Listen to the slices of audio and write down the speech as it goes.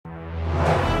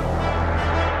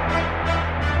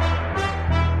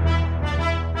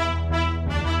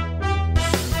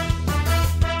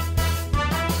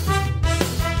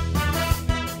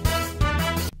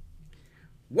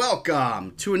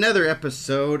Welcome to another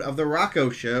episode of the Rocco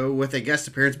Show with a guest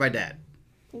appearance by Dad.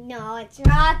 No, it's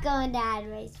Rocco and Dad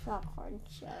Race Popcorn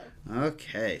Show.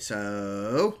 Okay,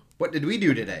 so what did we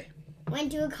do today?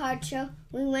 Went to a card show.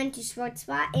 We went to Sports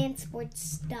Spot and Sports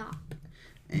Stop.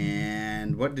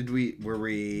 And what did were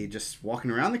we just walking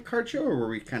around the card show or were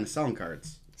we kind of selling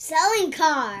cards? Selling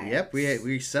cards. Yep,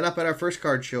 we set up at our first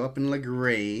card show up in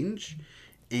LaGrange.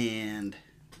 And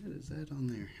what is that on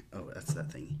there? Oh, that's that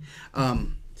thingy.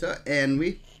 And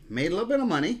we made a little bit of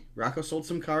money. Rocco sold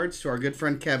some cards to our good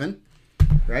friend Kevin,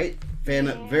 right?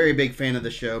 Very big fan of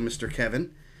the show, Mr.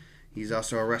 Kevin. He's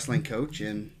also a wrestling coach,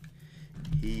 and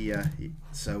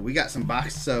so we got some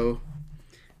boxes. So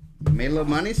we made a little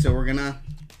money, so we're gonna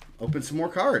open some more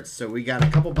cards. So we got a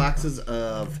couple boxes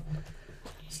of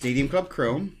Stadium Club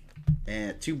Chrome,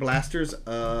 and 2 blasters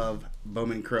of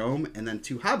Bowman Chrome, and then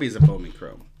 2 hobbies of Bowman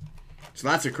Chrome. So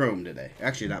lots of Chrome today.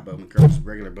 Actually, not Bowman Chrome, just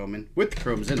regular Bowman with the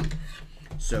Chromes in them.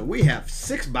 So we have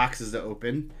 6 boxes to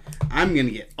open. I'm going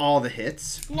to get all the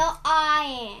hits. No,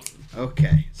 I am.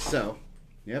 Okay, so,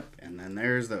 yep, and then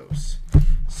there's those.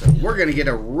 So we're going to get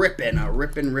a rippin'.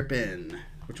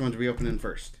 Which ones are we opening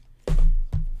first?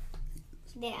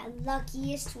 The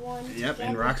luckiest one. Yep,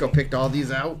 and Rocco picked all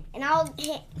these out. And I'll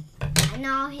hit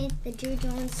the Drew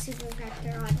Jones Super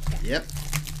Factor autograph. Yep.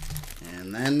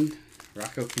 And then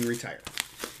Rocco can retire.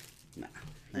 Nah,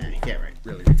 he can't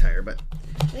really retire, but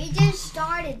We just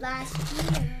started last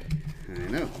year. I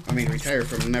know. I mean, retire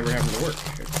from never having to work.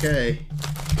 Okay.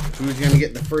 Who's going to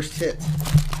get the first hit?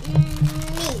 Me.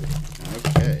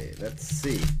 Okay, let's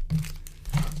see.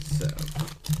 So,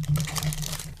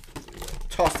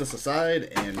 toss this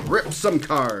aside and rip some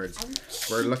cards.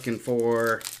 We're looking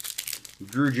for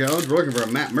Drew Jones. We're looking for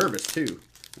a Matt Mervis, too.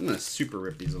 I'm going to super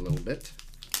rip these a little bit.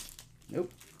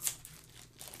 Nope.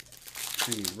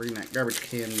 Bring that garbage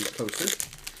can closer.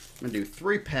 I'm going to do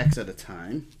 3 packs at a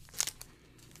time.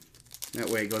 That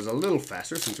way it goes a little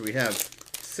faster since we have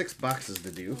 6 boxes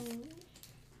to do.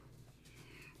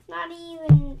 Not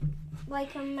even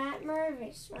like a Matt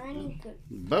Mervis or any good.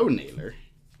 Bo Naylor,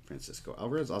 Francisco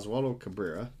Alvarez, Oswaldo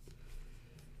Cabrera,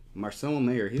 Marcelo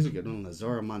Mayer, he's a good one.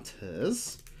 Lazaro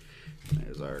Montez.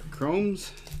 There's our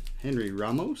Chromes, Henry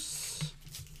Ramos,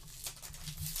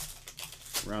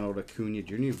 Ronald Acuna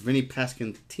Jr., Vinny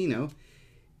Pasquantino.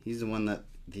 He's the one that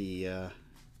the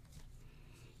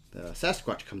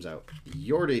Sasquatch comes out.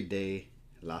 Yorde de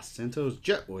Los Santos,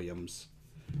 Jet Williams.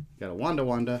 Got a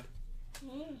Wanda.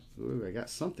 Ooh, I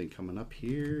got something coming up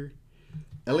here.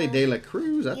 L.A. De La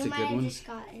Cruz, that's a good one. You might have just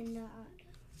gotten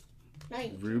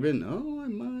Ruben, oh, I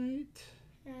might.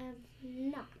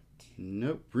 Not.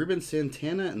 Nope. Ruben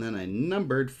Santana, and then I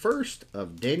numbered first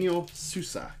of Daniel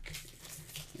Susak.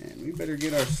 And we better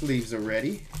get our sleeves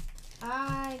ready.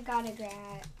 I gotta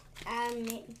grab a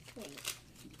mint green.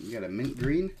 You got a mint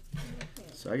green?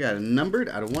 So I got a numbered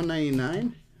out of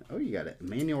 199. Oh, you got it.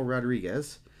 Emmanuel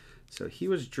Rodriguez. So he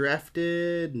was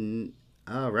drafted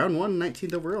round 1,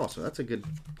 19th overall. So that's a good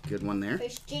one there.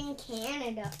 Christian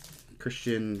Canada.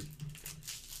 Christian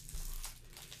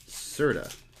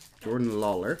Serta. Jordan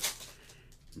Lawler.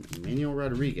 Emmanuel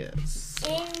Rodriguez.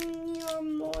 And your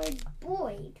more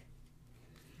Boyd.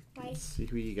 Let's see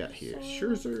who you got here.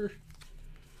 Scherzer.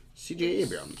 C.J.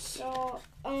 Abrams. So,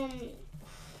 I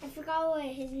forgot what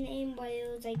his name was.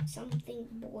 It was like something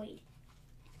Boyd.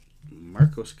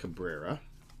 Marcos Cabrera.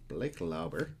 Blake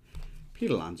Lauber.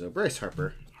 Pete Alonso. Bryce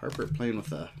Harper. Harper playing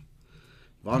with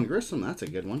Vaughn Grissom. That's a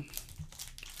good one.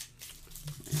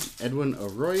 And Edwin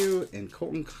Arroyo and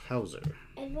Colton Hauser.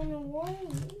 Edwin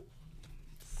Arroyo.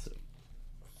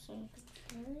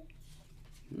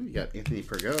 You got Anthony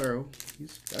Pergaro.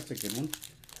 That's a good one.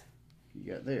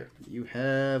 You got there. You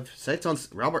have sights on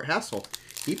Robert Hassel.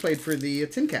 He played for the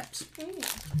Tin Caps.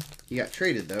 He got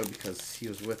traded though because he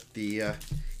was with the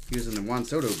he was in the Juan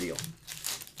Soto deal.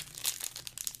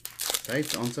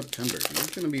 Sights on September. He's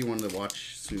going to be one to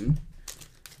watch soon.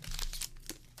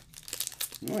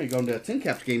 Well, you're going to a Tin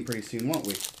Caps game pretty soon, won't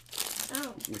we?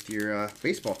 Oh. With your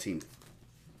baseball team.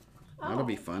 Oh. That'll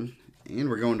be fun. And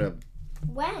we're going to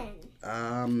when?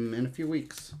 In a few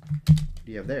weeks. What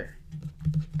do you have there?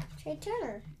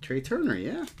 Trey Turner,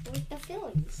 yeah. with the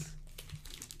Phillies.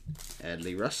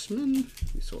 Adley Russman.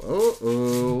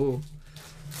 So,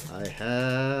 I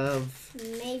have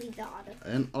Maybe the auto.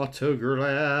 an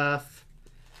autograph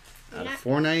out of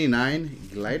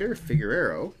 $4.99. Glider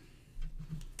Figueroa.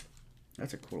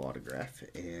 That's a cool autograph.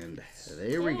 And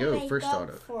there we go. First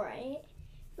auto. For it.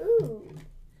 Ooh.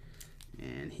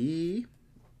 And he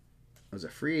was a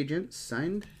free agent,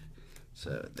 signed.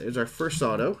 So there's our first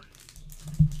auto.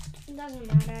 It doesn't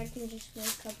matter. I can just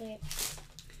make up it.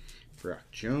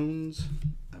 Brock Jones,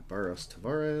 Barros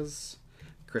Tavares,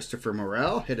 Christopher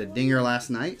Morel hit a dinger last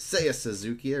night. Seiya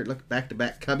Suzuki there. Look,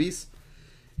 back-to-back Cubbies.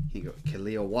 Here you go.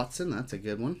 Khalil Watson. That's a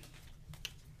good one.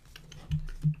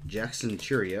 Jackson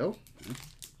Churio.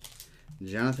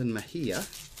 Jonathan Mejia.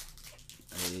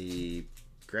 A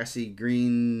grassy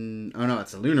green. Oh, no,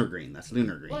 it's a lunar green. That's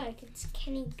lunar green. Look, it's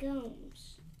Kenny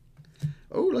Gomes.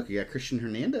 Oh, look, you got Christian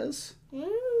Hernandez.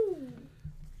 Ooh.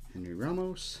 Henry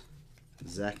Ramos.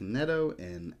 Zach Neto.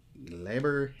 And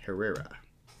Gleyber Herrera.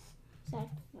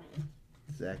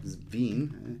 Zach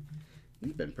Zveen.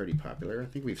 He's been pretty popular. I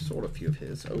think we've sold a few of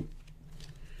his. Oh.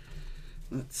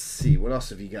 Let's see. What else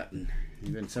have you gotten?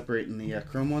 You been separating the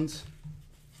chrome ones?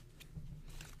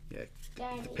 Yeah.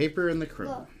 Daddy, The paper and the chrome.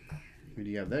 look. Who do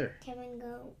you have there?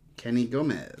 Kenny Gomes.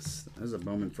 Gomez. There's a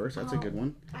Bowman first. That's a good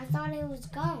one. I thought it was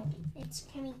Gomes. It's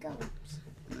Kenny Gomes.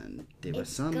 And then It's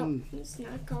Devasan. Gomes,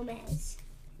 not Gomez.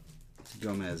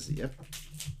 Gomez. Yep.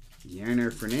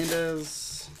 Yarner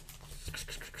Fernandez.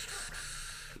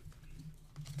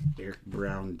 Eric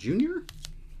Brown Jr.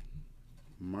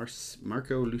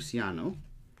 Marco Luciano.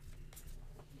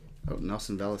 Oh,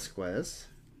 Nelson Velasquez.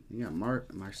 You got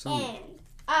Marcelo. And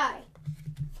I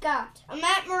got a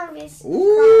Matt Mervis.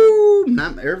 Ooh,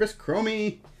 Matt Mervis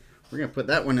Chromie. We're going to put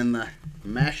that one in the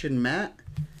Mash and Matt.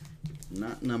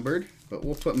 Not numbered, but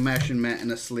we'll put Mash and Matt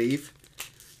in a sleeve.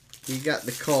 He got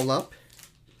the call up.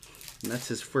 And that's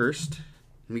his first.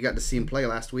 We got to see him play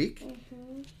last week.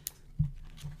 Mm-hmm.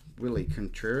 Willie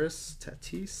Contreras,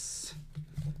 Tatis,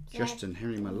 Justin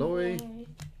Henry Malloy,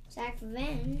 Zach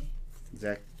Veen.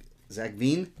 Zach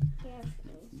Veen. Yeah.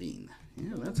 Veen.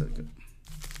 Yeah, that's a good.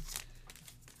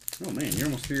 Oh man, you're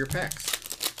almost through your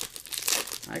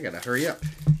packs. I gotta hurry up.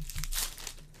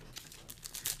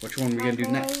 Which one are we gonna do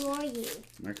next?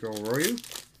 Michael Arroyo. I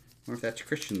wonder if that's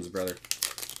Christian's brother.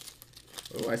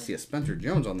 Oh, I see a Spencer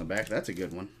Jones on the back. That's a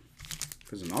good one. If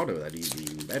there's an auto, that'd be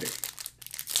even better.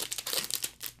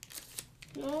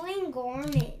 Nolan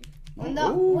Gorman.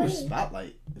 Oh,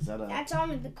 spotlight. Is that a... That's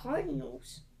on the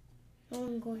Cardinals.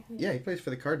 Nolan Gorman. Yeah, he plays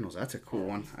for the Cardinals. That's a cool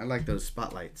one. I like those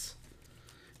spotlights.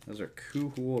 Those are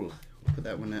cool. We'll put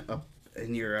that one up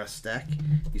in your stack.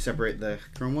 You separate the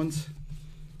chrome ones?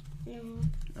 No.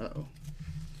 Uh-oh.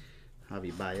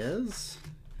 Javi Baez.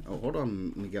 Oh, hold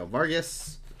on. Miguel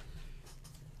Vargas.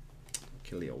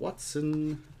 Khalil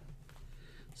Watson.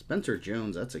 Spencer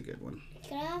Jones. That's a good one.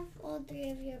 Can I have all three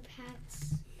of your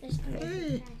packs?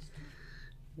 Hey.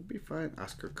 We'll be fine.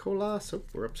 Oscar Colas. Oh,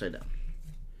 we're upside down.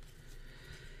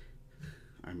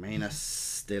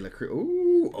 Armenas de la Cruz.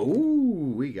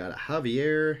 Ooh, we got a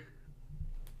Javier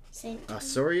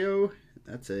Osorio.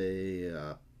 That's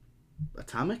a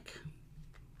Atomic.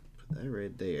 Put that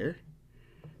right there.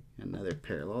 Another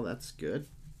parallel. That's good.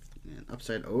 And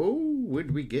upside. Oh, what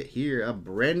did we get here? A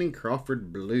Brandon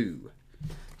Crawford Blue.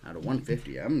 Out of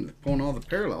 150. I'm pulling all the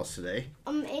parallels today.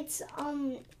 It's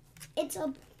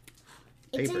a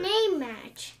Paper. name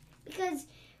match because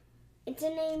it's a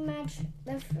name match.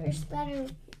 The first letter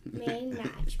name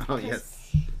match. Oh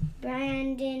yes.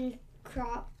 Brandon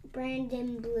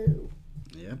Blue.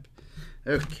 Yep.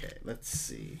 Okay. Let's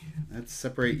see. Let's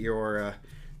separate your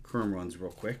chrome runs real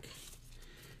quick.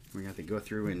 We have to go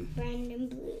through and. Brandon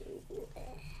Blue.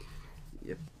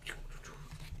 Yep.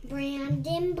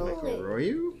 Brandon Blue. Michael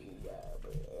Arroyo.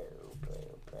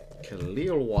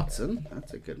 Khalil Watson.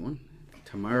 That's a good one.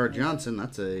 Tamara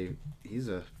Johnson. He's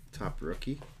a top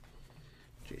rookie.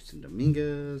 Jason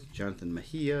Dominguez. Jonathan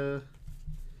Mejia.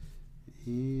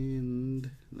 And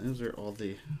those are all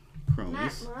the chromies.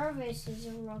 Matt Mervis is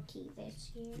a rookie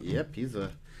this year. Yep,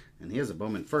 he has a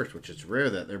Bowman first, which is rare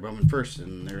that they're Bowman first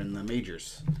and they're in the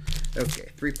majors. Okay,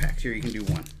 3 packs here. You can do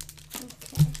 1.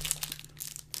 Okay.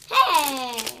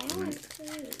 Hey!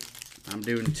 Right. I'm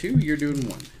doing 2. You're doing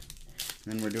 1.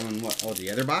 Then we're doing what? Oh,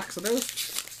 the other box of those?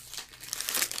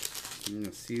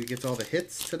 Let's see who gets all the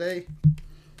hits today.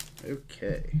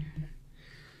 Okay.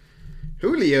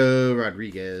 Julio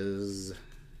Rodriguez.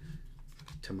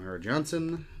 Tamara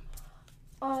Johnson.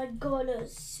 I got a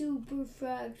super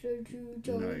fracture to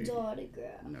Jones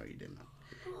autograph. No, you didn't.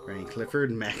 Ryan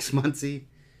Clifford, Max Muncy.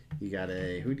 You got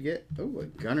who'd you get? Oh, a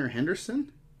Gunnar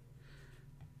Henderson.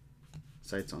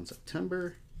 Sights on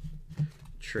September.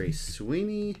 Trey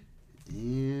Sweeney.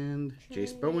 And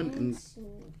Jace Bowen. And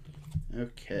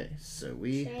okay, so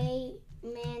we... Trey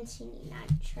Mancini, not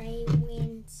Trey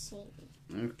Mancini.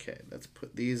 Okay, let's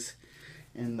put these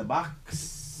in the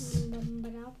box.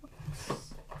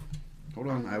 Hold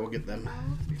on, I will get them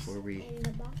before we... In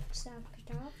the box,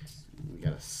 after box. We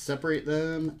gotta separate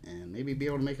them and maybe be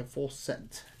able to make a full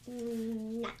set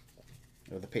No.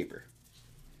 of the paper.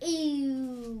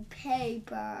 Ew,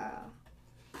 paper.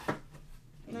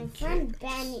 My friend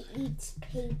Ben eats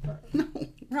paper. No,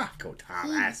 Rocco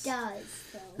Thomas. He does,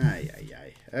 though. Ay, ay,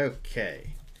 ay.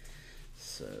 Okay.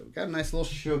 So, got a nice little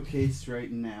showcase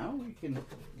right now.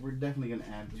 We're definitely gonna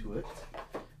add to it.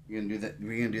 You gonna do that?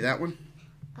 We're gonna do that one?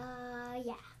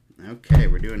 Yeah. Okay,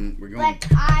 we're going. But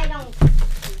I don't keep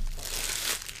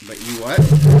paper. But you what? I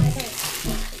don't keep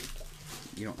paper.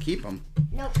 You don't keep them.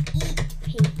 No, eat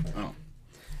paper. Oh.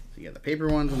 So you got the paper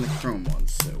ones and the chrome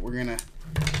ones. So we're gonna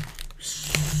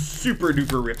super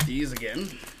duper rip these again.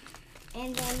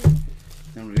 And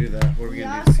then we'll do that. What are we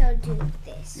gonna do? also do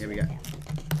this. Yeah, we got.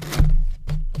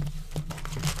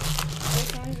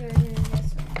 This one's yours and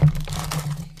this one.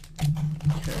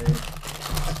 Okay.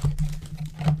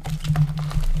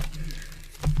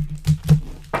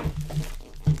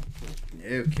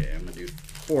 Okay, I'm gonna do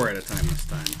 4 at a time this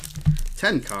time.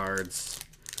 10 cards.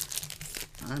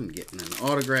 I'm getting an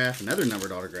autograph, another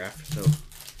numbered autograph. So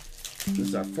this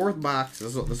is our 4th box.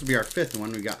 This will be our 5th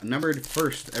one. We got numbered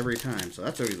first every time, so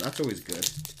that's always good.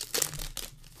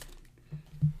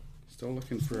 Still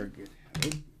looking for a good. Oh,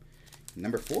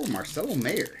 number 4, Marcelo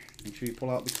Mayer. Make sure you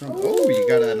pull out the crumb. Oh, you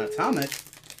got an atomic.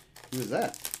 Who is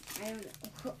that? I don't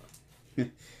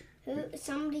know.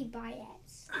 Somebody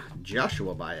Baez.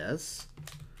 Joshua Baez.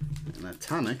 An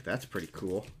atomic. That's pretty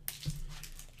cool.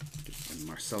 And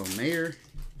Marcelo Mayer.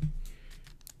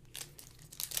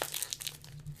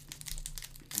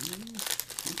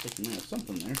 Looks like you might have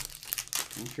something there.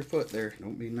 Watch your foot there.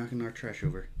 Don't be knocking our trash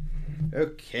over.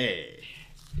 Okay.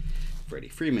 Freddie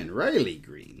Freeman, Riley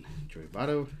Green, Joey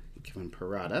Votto, Kevin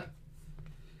Parada.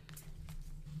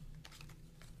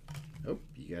 Oh,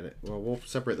 you got it. Well, we'll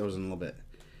separate those in a little bit.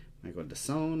 Michael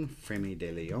DeSone, Fremy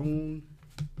De Leon.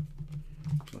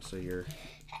 Also your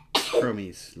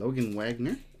chromies, Logan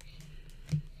Wagner.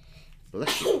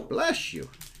 Bless you. Bless you.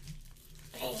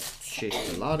 Chase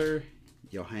DeLauder,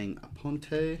 Johan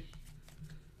Aponte,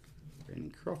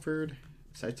 Brandon Crawford,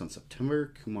 Sights on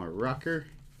September, Kumar Rocker,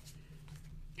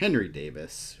 Henry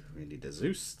Davis, Randy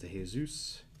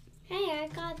DeJesus. Hey, I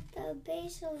got the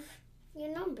base of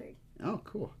your numbered. Oh,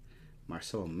 cool.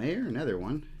 Marcelo Mayer, another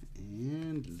one,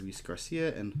 and Luis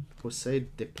Garcia and Jose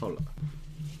De Paula.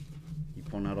 You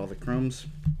pulling out all the chromes?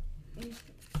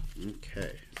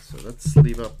 Okay, so let's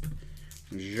leave up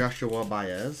Joshua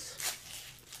Baez.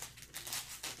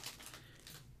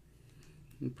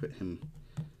 And put him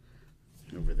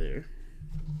over there.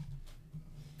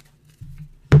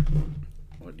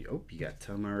 What do you? Oh, you got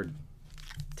Tamar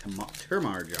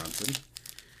Johnson.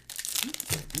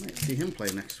 You might see him play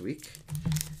next week.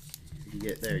 You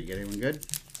get there. You get anyone good?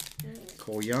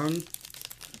 Cole Young,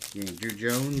 you getting Drew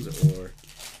Jones, or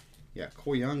yeah,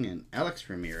 Cole Young and Alex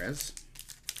Ramirez.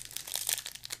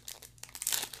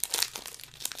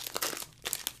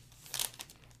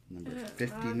 Number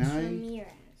 59.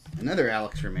 Another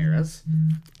Alex Ramirez.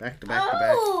 Back to back to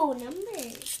back. Oh,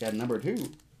 numbers. Got number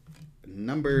 2.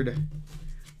 Numbered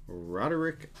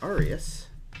Roderick Arias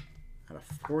out of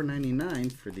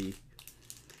 $4.99 for the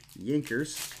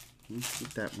Yankers. Let's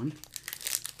keep that one.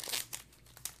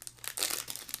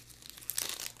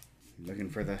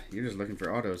 You're just looking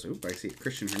for autos. Oop, I see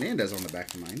Christian Hernandez on the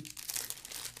back of mine.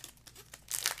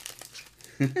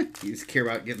 You just care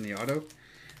about getting the auto?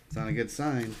 It's not a good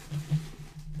sign.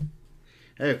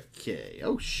 Okay.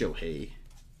 Oh, Shohei.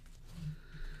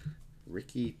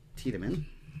 Ricky Tiedemann.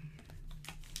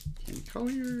 Ken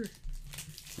Collier.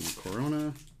 And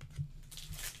Corona.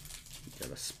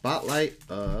 Got a spotlight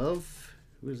of...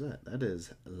 Who is that? That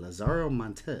is Lazaro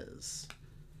Montez.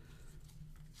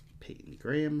 Peyton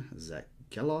Graham. Zach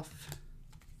Geloff.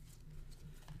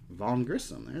 Vaughn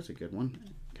Grissom. There's a good one.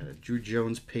 Got a Drew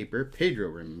Jones paper. Pedro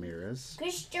Ramirez.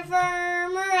 Christopher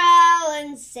Morel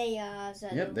and Sayas.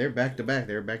 Yep, they're back to back.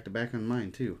 They're back to back on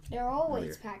mine too. They're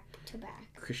always back to back.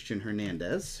 Christian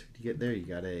Hernandez. What do you get there? You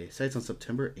got a Sights on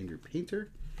September. Andrew Painter.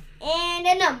 And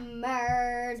a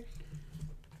numbered.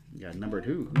 You got numbered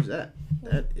who? Who's that?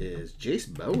 That is Jace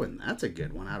Bowen. That's a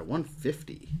good one out of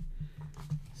 150.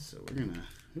 So we're gonna.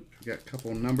 Oops, we got a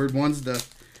couple numbered ones to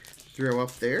throw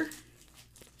up there.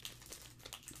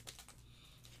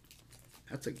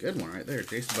 That's a good one right there.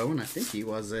 Jace Bowen, I think he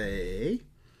was a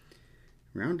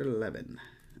round 11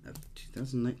 of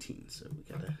 2019. So we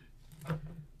gotta.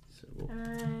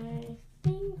 I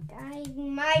think I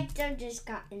might have just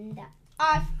gotten the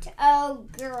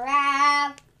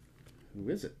autograph. Who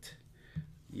is it?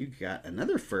 You got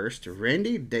another first.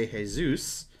 Randy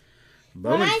DeJesus.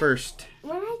 Bowman first.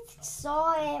 When I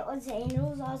saw it was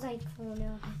Angels, I was like, oh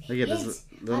no. Look at this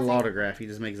little autograph. He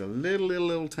just makes a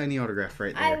little tiny autograph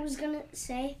right there. I was going to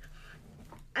say,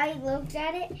 I looked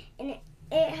at it and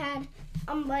it had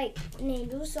like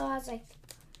named, so I was like,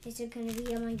 is it gonna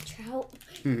be a Mike Trout?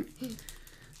 Okay,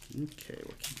 we'll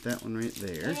keep that one right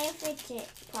there. And if it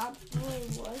probably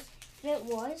was, if it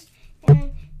was,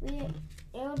 then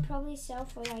it would probably sell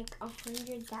for like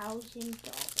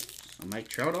 $100,000. A Mike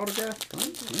Trout autograph?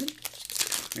 Fine.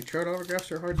 Mike Trout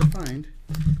autographs are hard to find.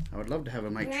 I would love to have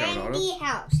a Mike Trout auto. Brady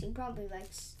House. He probably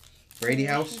likes Brady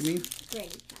House, you mean?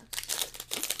 Brady House.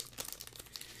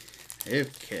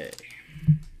 Okay.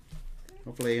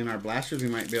 Hopefully in our blasters we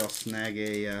might be able to snag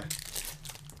a...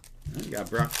 we got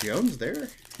Brock Jones there.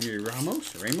 Henry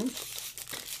Ramos. Don't know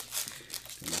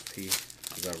if he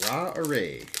is a Ra or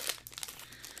Ray.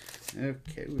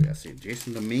 Okay, we got to see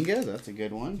Jason Dominguez. That's a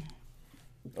good one.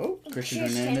 Oh, Christian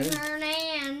Hernandez.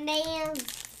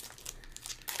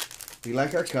 We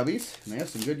like our Cubbies. They have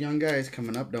some good young guys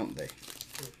coming up, don't they?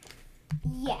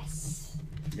 Yes.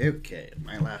 Okay,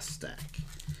 my last stack.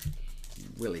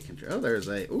 Willie Contreras. there's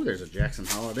a Jackson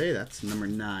Holiday. That's number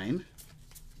 9.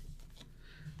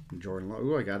 Jordan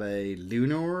Law. I got a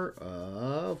Lunar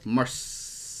of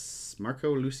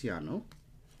Marco Luciano.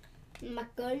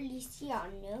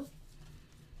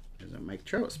 There's a Mike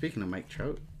Trout. Speaking of Mike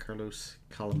Trout, Carlos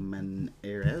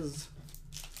Colmenares,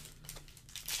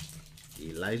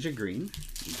 Elijah Green,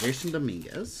 Jason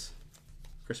Dominguez,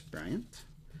 Chris Bryant,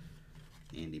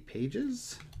 Andy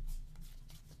Pages,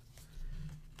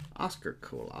 Oscar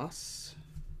Colas,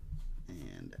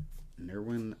 and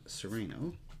Nerwin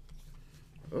Sereno.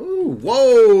 Oh,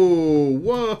 whoa,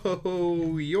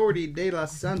 Yordi De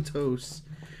Los Santos.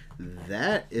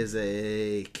 That is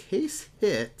a case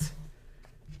hit.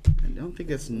 I don't think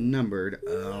it's numbered.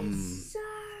 Sorry.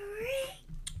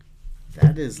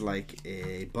 That is like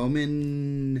a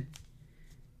Bowman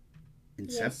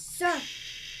Yes, sir.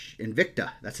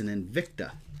 Invicta. That's an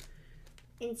Invicta.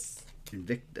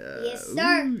 Invicta. Yes,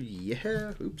 sir. Ooh,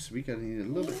 yeah. Oops, we got a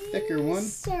little bit thicker one.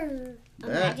 Yes, sir.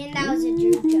 That, Imagine that was a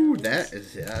Drew Jones.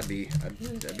 That'd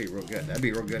be real good. That'd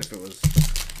be real good if it was.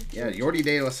 Yeah, Yordi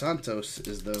De Los Santos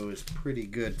is pretty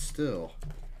good still.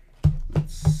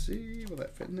 Let's see, will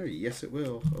that fit in there? Yes, it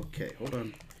will. Okay, hold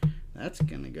on. That's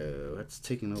gonna go. That's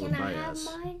taking over Can I Baez.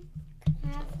 have mine? Can I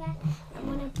have that? I'm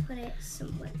gonna put it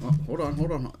somewhere. Oh, hold on.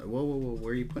 Whoa.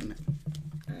 Where are you putting it?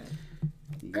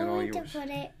 You got all yours. Put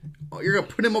it. Oh, you're gonna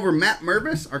put him over Matt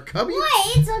Mervis, our Cubby?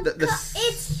 What?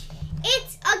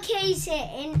 It's a case hit,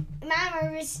 and Matt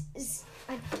Mervis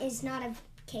is not a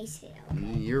case hit.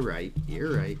 Okay? You're right.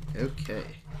 Okay.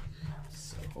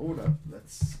 So hold up.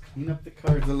 Let's clean up the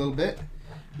cards a little bit.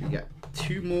 We got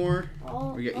 2 more.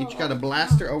 We got each got a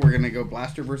blaster. Oh, we're gonna go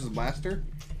blaster versus blaster.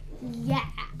 Yeah.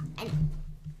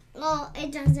 Well,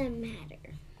 it doesn't matter.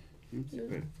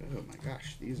 Oh my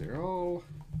gosh, these are all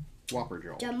Whopper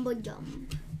Joel. Jumbo jumbo.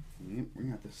 Yep, we're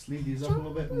gonna have to sleeve these up a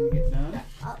little bit when we get done.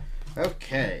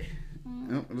 Okay.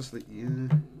 Oh, let's you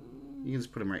can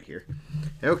just put them right here.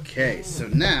 Okay, so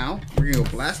now we're gonna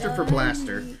go blaster for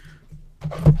blaster.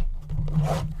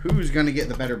 Who's gonna get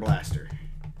the better blaster?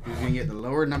 Who's gonna get the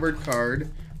lower numbered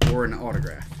card or an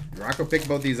autograph? Rocco picked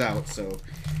both these out, so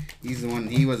he's the one.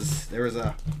 There was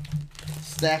a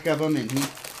stack of them, and he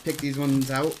picked these ones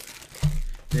out,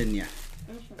 didn't ya?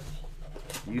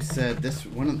 You said this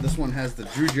one has the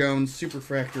Drew Jones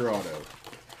Superfractor Auto.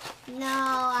 No,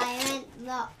 I meant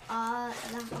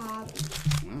the hobby.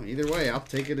 Well, either way, I'll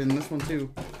take it in this one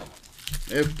too.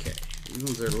 Okay, these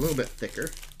ones are a little bit thicker.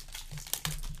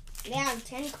 They have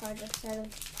 10 cards instead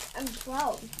of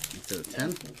 12. Instead of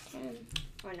 10? 10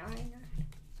 or 9.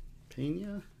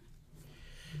 Pena.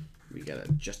 We got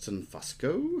a Justin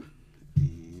Fosco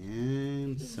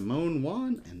and Simone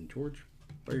Juan and George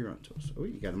Barrantos. Oh,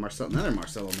 you got another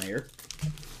Marcelo Mayer.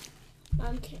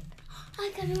 Okay.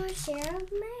 I got my share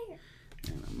of Mayer.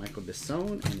 And a Michael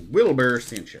Desone and Wilbur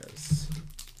Sanchez.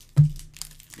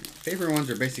 My favorite ones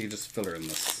are basically just filler in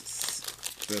this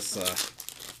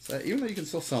set, even though you can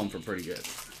still sell them for pretty good.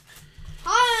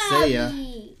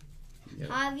 Javier Yep.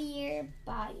 Javier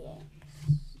Baez.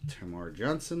 Tamar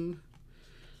Johnson.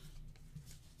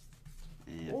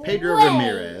 And Pedro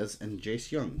Ramirez and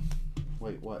Jace Young.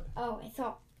 Wait, what? Oh,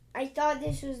 I thought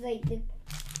this was like the.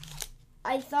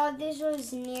 I thought this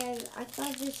was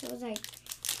like.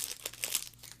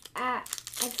 I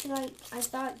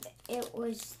thought it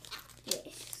was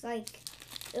this. Like,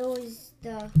 it was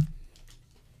the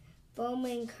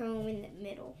Bowman Chrome in the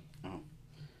middle. Oh.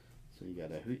 So you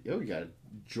got a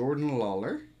Jordan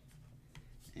Lawler.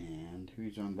 And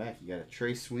who's on back? You got a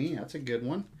Trey Sweeney. That's a good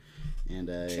one. And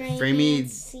a Framey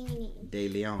De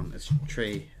Leon. That's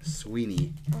Trey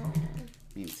Sweeney.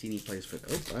 Mancini plays for.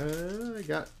 Oh,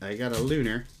 I got a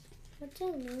Lunar. What's a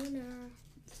Lunar?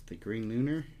 It's the green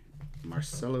Lunar.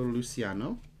 Marcelo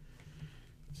Luciano.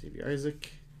 Xavier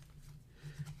Isaac.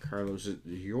 Carlos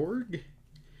Jorg.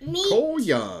 Me. Cole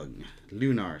Young.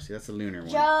 Lunar. See, that's a lunar one.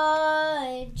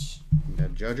 Judge. You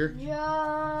got Judger.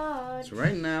 Judge. So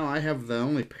right now I have the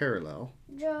only parallel.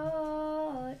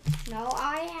 Judge. No,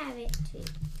 I have it too.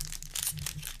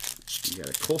 You got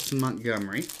a Colson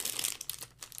Montgomery.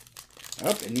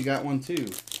 Oh, and you got one too.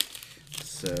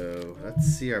 So let's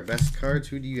see our best cards.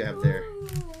 Who do you have there?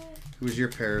 Who's your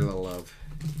parallel of?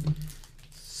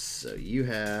 So you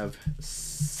have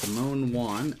Simone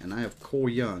Wan, and I have Cole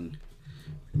Young.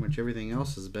 Pretty much everything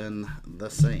else has been the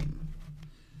same.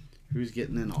 Who's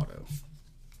getting an auto?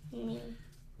 Me.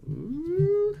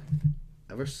 Ooh,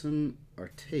 Everson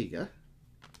Ortega.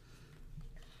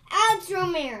 Alex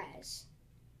Ramirez.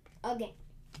 Okay.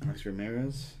 Alex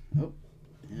Ramirez. Oh,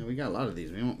 yeah, we got a lot of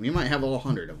these. We might have all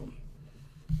 100 of them.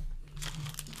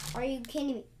 Are you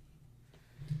kidding me?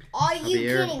 Are you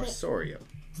Javier kidding me? Osorio.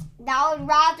 That would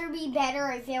rather be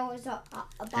better if it was a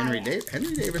Henry bias.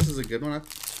 Henry Davis is a good one.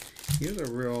 He was a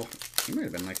real. He might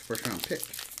have been like the first round pick.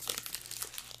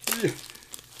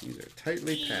 These are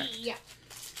tightly packed. Yeah.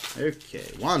 Okay,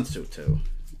 Juan Soto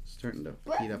starting to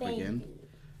heat up Baby. again.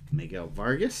 Miguel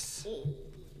Vargas,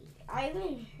 I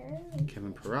haven't heard.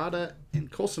 Kevin Parada, and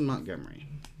Colson Montgomery.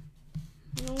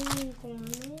 Nolan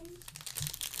Gorman.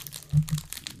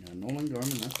 Yeah, Nolan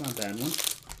Gorman, that's not a bad one.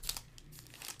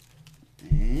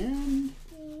 And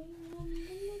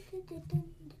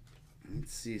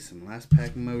let's see some last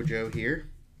pack mojo here.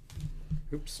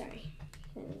 Oops. Sorry.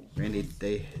 Randy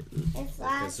De It's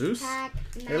last Jesus. pack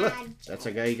Hey, look, magic. that's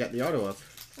a guy you got the auto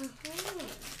of. Uh-huh.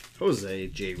 Jose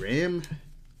J. Ram.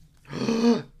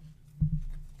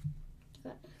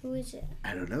 Who is it?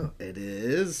 I don't know. It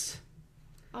is.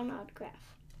 On autograph.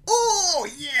 Oh,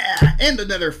 yeah! And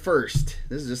another first.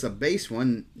 This is just a base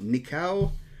one.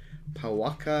 Nikao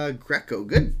Pawaka Greco.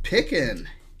 Good picking.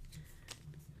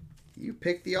 You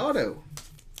picked the auto.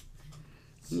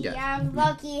 She Yeah. has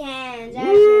lucky hands.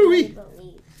 Woo-wee. Everybody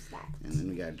believes that. And then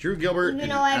we got Drew Gilbert. Even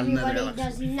and though another everybody Alex.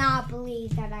 does not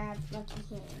believe that I have lucky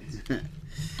hands.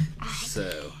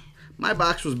 So, my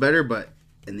box was better, but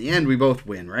in the end, we both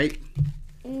win, right?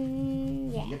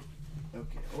 Yeah. Yep.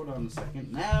 Okay, hold on a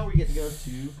second. Now we get to go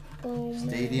to Boom.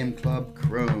 Stadium Club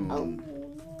Chrome. Oh.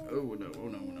 Oh, no, oh,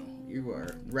 no, oh, no. You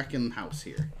are wrecking the house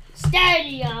here.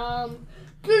 Stadium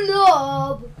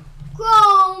Club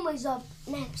Chrome is up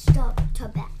next up to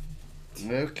bat.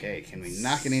 Okay, can we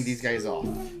knock any of these guys off?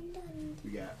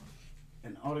 We got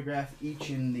an autograph each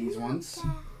in these ones.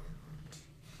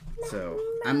 So,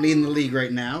 I'm leading the league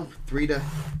right now. We got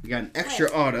an extra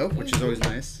auto, which is always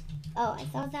nice. Oh, I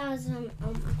thought that was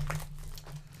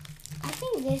I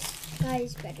think this guy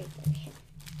is better than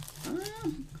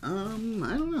him.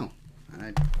 I don't know.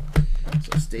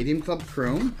 So Stadium Club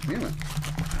Chrome. Yeah,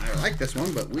 I like this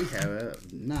one, but we have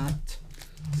not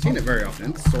seen it very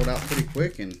often. It's sold out pretty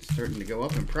quick and starting to go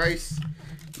up in price.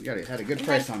 We had a good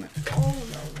price on it. Oh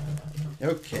no.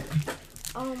 Okay.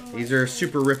 Oh my These are God.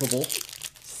 super rippable.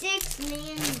 6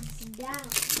 man's down.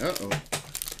 Uh-oh.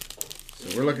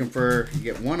 So we're looking for, you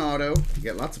get one auto, you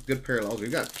get lots of good parallels.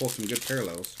 We've got to pull some good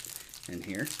parallels in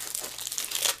here.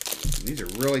 And these are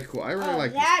really cool. I really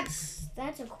like these.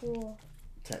 That's a cool.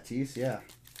 Tatis, yeah.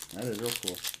 That is real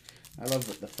cool. I love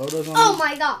the photos on Oh these.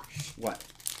 my gosh. What?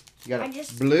 You got I a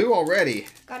just- blue already.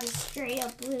 Got a straight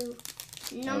up blue.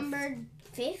 Numbered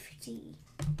 50.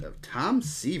 Of Tom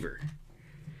Seaver.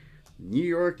 New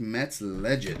York Mets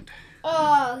legend.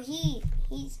 Oh, he's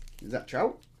Is that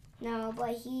Trout? no,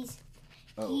 but he's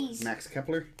Max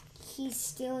Kepler.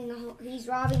 stealing he's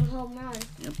robbing a home run.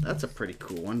 Yep, that's a pretty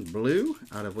cool one. Blue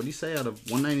out of, what do you say, out of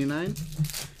 199?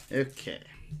 Okay.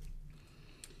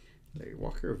 Larry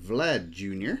Walker, Vlad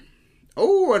Jr.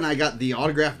 Oh, and I got the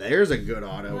autograph. There's a good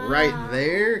auto right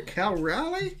there. Cal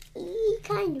Raleigh.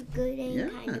 Kind of good and Yeah,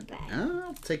 kind of bad.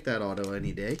 I'll take that auto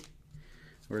any day.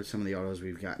 Or some of the autos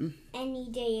we've gotten. Any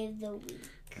day of the week.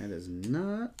 That is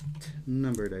not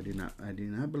numbered. I do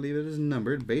not believe it is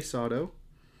numbered. Base auto.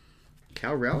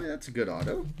 Cal Raleigh, that's a good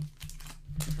auto.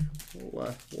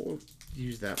 We'll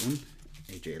use that one.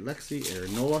 AJ Alexi,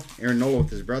 Aaron Nola with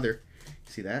his brother.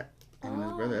 See that? Him and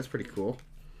his brother. That's pretty cool.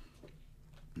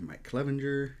 Mike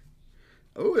Clevenger.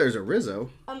 Oh, there's a Rizzo.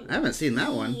 I haven't seen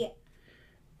that one.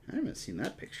 I haven't seen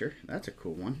that picture. That's a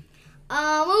cool one.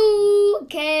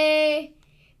 Okay.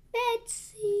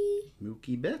 Betsy.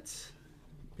 Mookie Betts.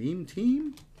 Beam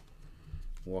Team.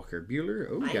 Walker Buehler.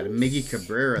 Oh, we got a Miggy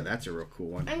Cabrera. That's a real cool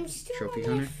one. I'm still Trophy on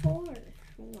my Hunter. 4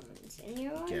 ones, and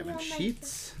you're only Gavin on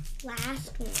Sheets. my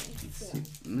last one.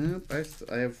 Nope,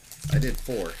 I did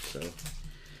 4. So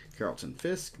Carlton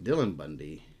Fisk, Dylan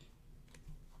Bundy,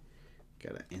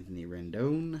 Got an Anthony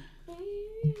Rendon.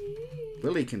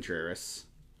 Willie Contreras.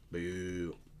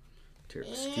 Boo. Terry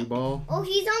Skubal. Oh,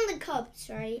 he's on the Cubs,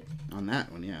 right? On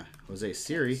that one, yeah. Jose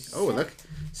Siri. Oh, look.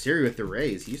 Siri with the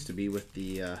Rays. He used to be with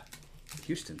the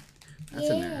Houston. That's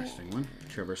an interesting one.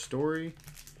 Trevor Story.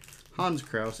 Hans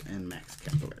Kraus and Max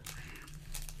Kepler.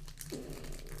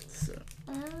 So,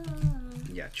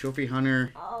 yeah, Trophy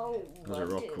Hunter. Those are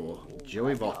real cool.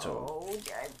 Joey Votto.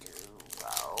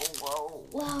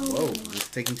 Whoa, is this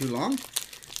taking too long?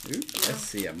 Ooh, let's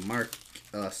see a Mark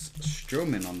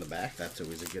Stroman on the back. That's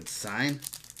always a good sign.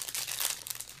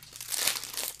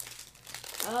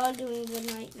 Oh, doing good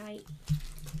night.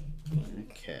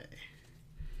 Okay.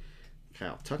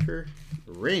 Kyle Tucker.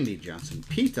 Randy Johnson.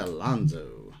 Pete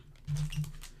Alonso.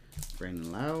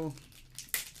 Brandon Lau.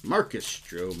 Marcus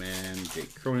Stroman.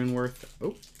 Jake Cronenworth.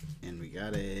 Oh, and we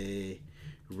got a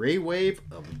Ray Wave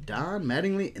of Don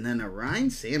Mattingly and then a Ryan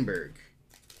Sandberg.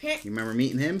 You remember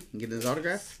meeting him and getting his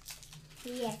autograph?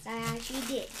 Yes, I actually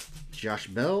did. Josh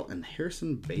Bell and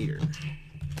Harrison Bader.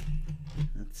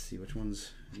 Let's see which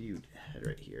ones you had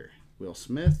right here. Will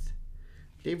Smith,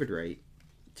 David Wright,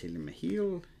 Taylor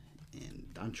Mahill,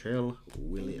 and Dontrell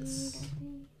Williams.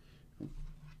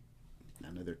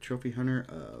 Another trophy hunter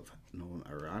of Nolan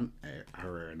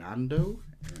Arenado.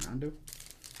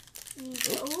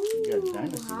 Oh, you got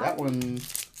Dynasty. That one.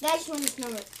 That one's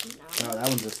number. No, that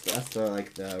one's just that's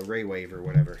the Ray Wave or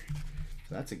whatever.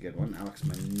 So that's a good one. Alex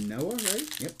Manoah,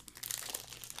 right? Yep.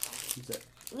 Who's that?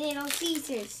 Little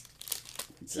Caesars.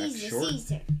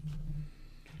 Caesar.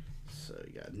 So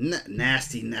you got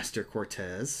Nasty Nestor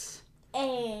Cortez.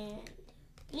 And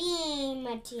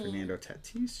Fernando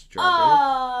Tatis.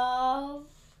 Oh,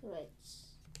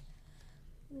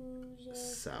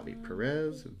 Salvi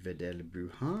Perez. Vidal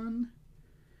Brujan.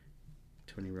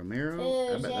 Tony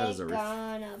Romero. I bet that is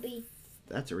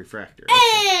that's a refractor.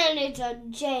 And it's a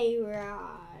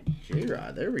J-Rod.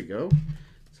 J-Rod, there we go.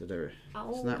 So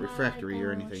it's not refractory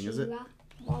or anything, is it?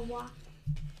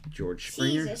 George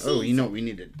Springer. Oh, you know what we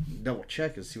need to double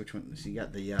check is see which one. So you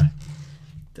got the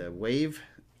Wave,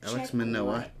 Alex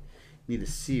Manoah. You need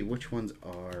to see which ones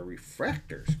are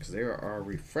refractors because there are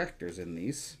refractors in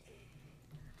these.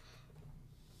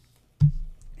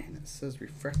 And it says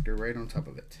refractor right on top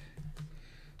of it.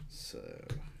 So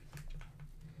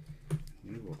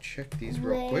we will check these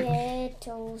real quick.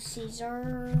 Little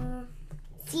Caesar.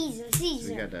 So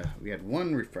we had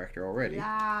one refractor already.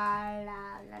 La.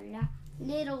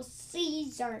 Little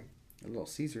Caesar. Little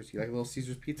Caesars. You like Little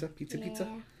Caesars pizza? Pizza.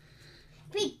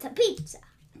 Pizza.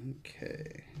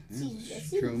 Okay.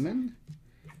 Caesar. Stroman.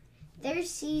 There's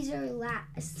Caesar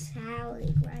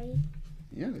salad, right?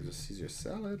 Yeah, there's a Caesar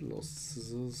salad. Little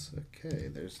sizzles. Okay,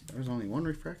 there's only one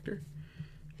refractor.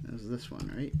 There's this one,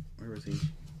 right? Where was he?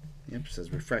 Yep, it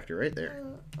says refractor right there.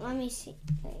 Let me see.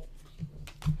 Wait.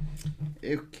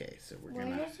 Okay, so we're gonna.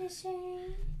 Where does it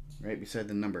say? Right beside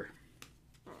the number.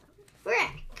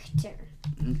 Refractor.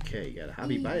 Okay, you got a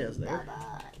Javi Baez there.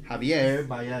 Javier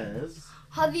Baez.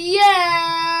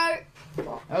 Javier.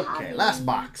 Okay, last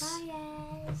box.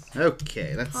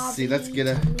 Okay, let's see. Let's get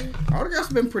a.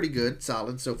 Autograph's been pretty good,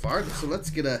 solid so far. So let's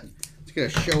get a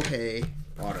Shohei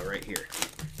auto right here.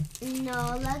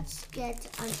 No, let's get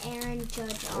an Aaron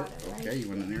Judge auto. Okay, you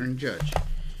want an Aaron Judge.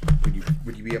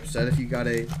 Would you be upset if you got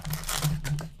a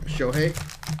Shohei?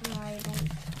 No, I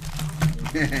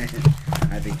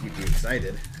I think you'd be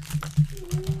excited.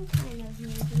 kind of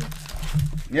maybe.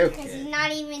 Okay. Because he's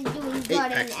not even doing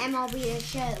good in MLB The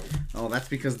Show. Oh, that's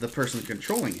because the person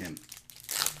controlling him.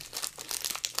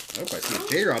 Oh, I see a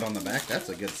J-Rod on the back. That's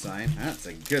a good sign. That's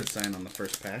a good sign on the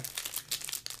first pack.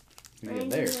 Look at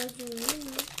there.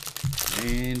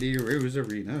 Andy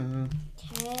Rosarina.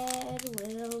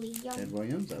 Ted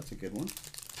Williams. That's a good one.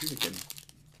 He's a good.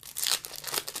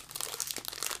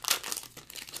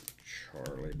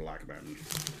 Charlie Blackman.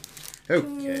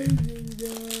 Okay.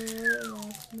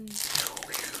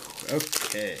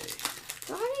 Okay.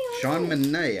 Sean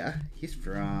Manaea. He's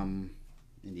from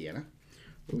Indiana.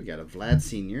 Oh, we got a Vlad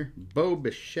Sr., Bo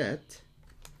Bichette,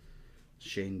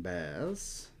 Shane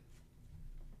Baz.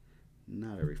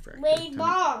 Not a refractor. Wade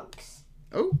Boggs.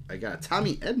 Oh, I got a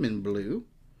Tommy Edman blue.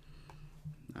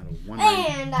 Not a one.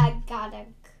 And I got a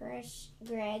Greg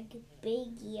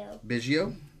Biggio.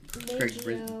 Biggio?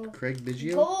 Craig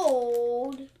Biggio.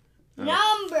 Gold.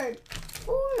 Number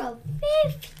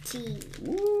 4/50.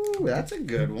 Ooh, that's a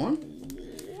good one.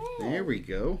 Yeah. There we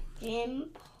go.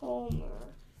 Jim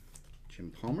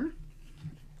Palmer.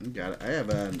 Got it. I have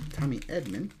a Tommy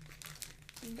Edman.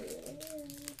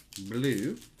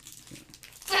 Blue.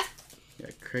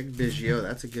 Got Craig Biggio.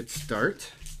 That's a good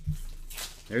start.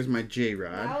 There's my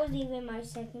J-Rod. That was even my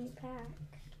second pack.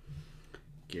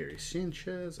 Gary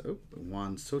Sanchez. Oh,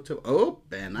 Juan Soto. Oh,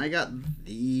 and I got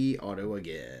the auto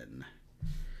again.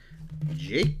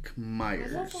 Jake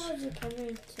Myers. I thought that was a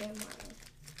Kevin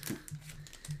Kiermaier.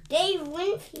 Dave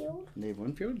Winfield. Dave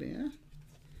Winfield, yeah.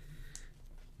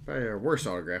 Probably our worst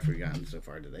autograph we've gotten so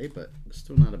far today, but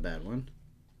still not a bad one.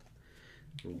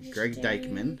 Greg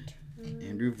Dykman.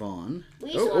 Andrew Vaughn.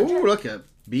 Look at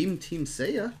Beam Team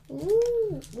Seiya.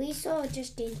 Ooh, we saw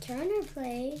Justin Turner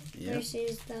play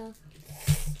versus the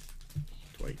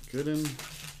Dwight Gooden,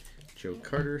 Joe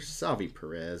Carter, Salvi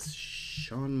Perez,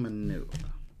 Sean Manoa.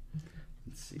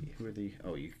 Let's see, who are the...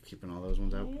 Oh, you keeping all those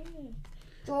ones out?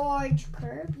 George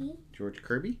Kirby. George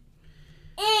Kirby.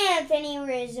 Anthony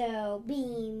Rizzo,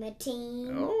 Beam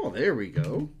Team. Oh, there we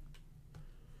go.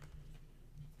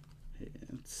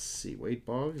 Let's see, Wade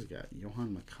Boggs, got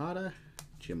Johan Makata,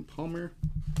 Jim Palmer.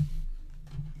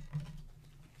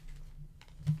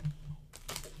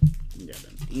 You got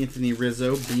an Anthony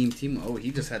Rizzo, Beam Team. Oh,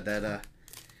 he just had that,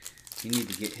 you need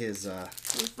to get his,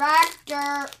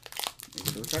 Refractor. Is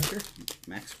it a refractor?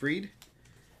 Max Fried.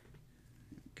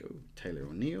 Go, Tyler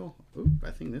O'Neill. Oh,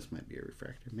 I think this might be a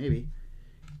refractor, maybe.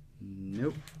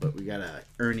 Nope, but we got a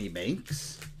Ernie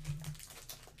Banks.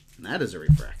 And that is a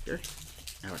refractor.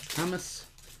 Alec Thomas.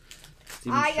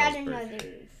 Steven I got Strasburg. another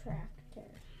refractor.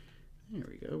 There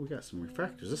we go. We got some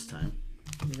refractors this time.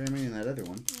 Very many in that other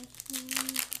one.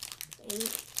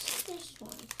 This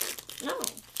one. No.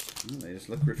 Oh, they just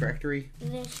look refractory.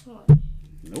 This one.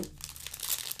 Nope.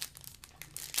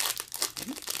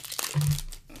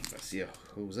 I see a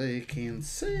Jose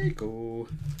Canseco.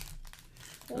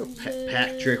 Oh,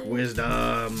 Patrick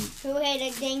Wisdom. Who hit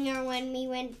a dinger when we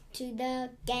went to the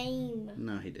game?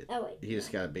 No, he did. Oh, wait. He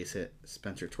just got a base hit.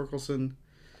 Spencer Torkelson.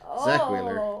 Oh. Zach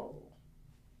Wheeler.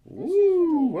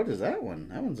 Ooh, what is that one?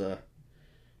 That one's a...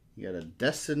 You got a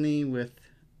Destiny with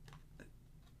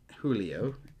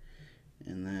Julio.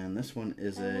 And then this one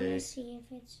is I want a... to see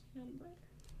if it's numbered.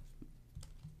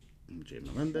 Jay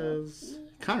Melendez.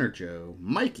 Connor Joe.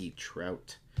 Mikey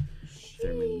Trout.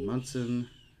 Thurman Munson.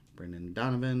 Brendan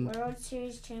Donovan. World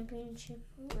Series Championship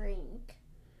ring.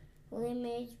 Willie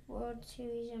Mays World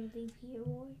Series MVP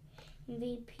award.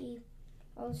 MVP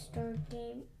All-Star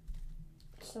Game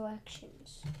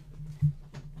selections.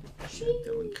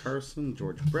 Dylan Carlson.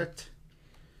 George Brett.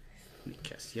 Nick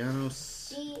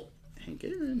Castellanos. Hank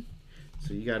Aaron.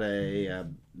 So you got a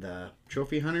the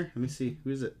trophy hunter. Let me see. Who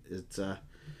is it? It's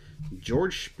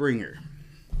George Springer.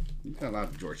 You got a lot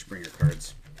of George Springer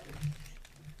cards.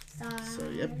 So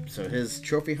yep. So his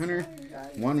trophy hunter,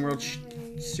 one World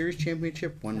Series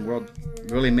championship, one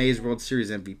Willie Mays World Series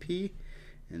MVP,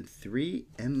 and 3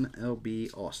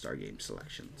 MLB All-Star Game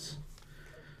selections.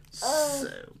 So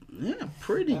yeah,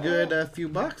 pretty good few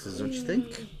boxes. Don't you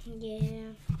think? Yeah.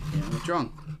 Yeah. What's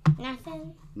wrong?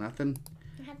 Nothing. Nothing.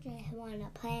 I just want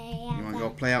to play. You want to go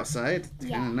play outside? It's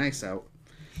kind of nice out.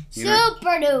 Super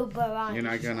duper. You're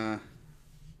not gonna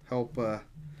help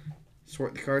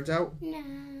sort the cards out? No.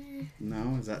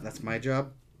 No, that's my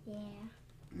job? Yeah.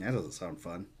 That doesn't sound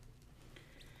fun.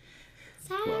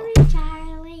 Sorry,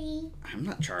 Charlie. I'm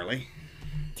not Charlie.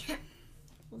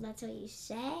 Well, that's what you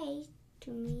say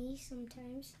to me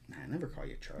sometimes. I never call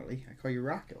you Charlie. I call you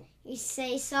Rocco. You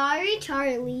say sorry,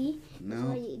 Charlie. No. That's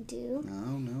what you do.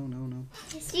 No.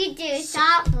 Yes, you do.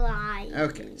 Stop lying.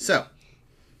 Okay, so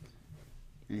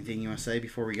anything you want to say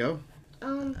before we go? I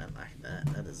like that.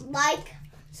 That is Like,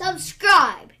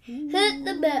 subscribe, hit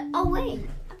the bell. Oh wait,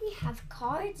 we have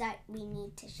cards that we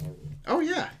need to show you. Oh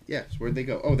yeah, yes. Where'd they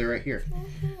go? Oh, they're right here.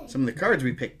 Some of the cards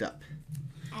we picked up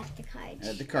At the card.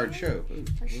 at the card show. Ooh,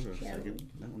 For hold on a show. second.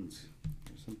 That one's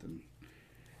there's something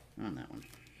on that one.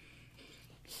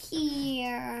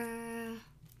 Here.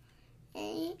 A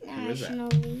Who is that? National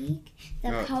League.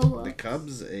 The Oh, Cubs. the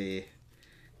Cubs, a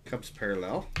Cubs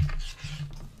parallel.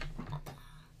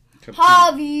 Cubs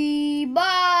Javi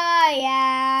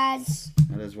Baez.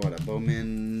 That is what, a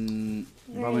Bowman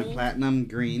Platinum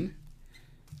Green.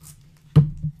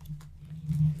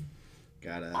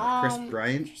 Got a Chris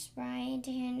Bryant. Chris Bryant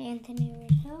and Anthony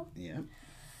Rizzo. Yeah.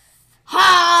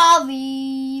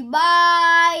 Javi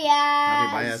Baez.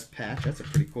 Javi Baez patch. That's a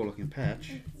pretty cool looking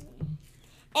patch.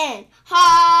 And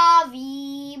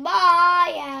Javi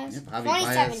Baez. Yep, Javi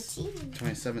Baez. 2017.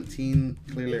 2017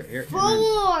 clear air.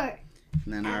 Four.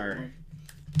 And then our,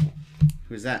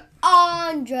 who's that?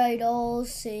 Andre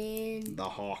Olsen. The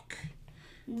Hawk.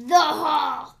 The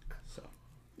Hawk. So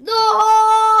The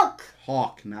Hawk.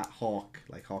 Hawk, not Hawk,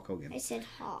 like Hulk Hogan. I said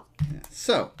Hawk. Yeah.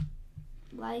 So,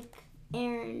 Like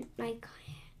Aaron. Like.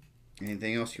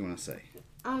 anything else you want to say?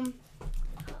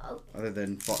 Other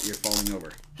than you're falling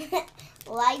over.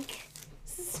 Like,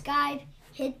 subscribe,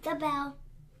 hit the bell,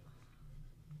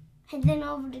 hit the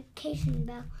notification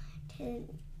bell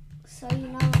so you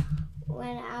know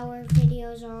when our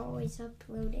videos are always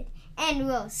uploaded. And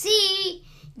we'll see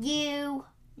you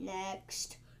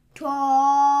next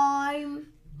time.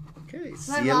 Okay,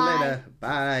 see you later.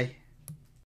 Bye.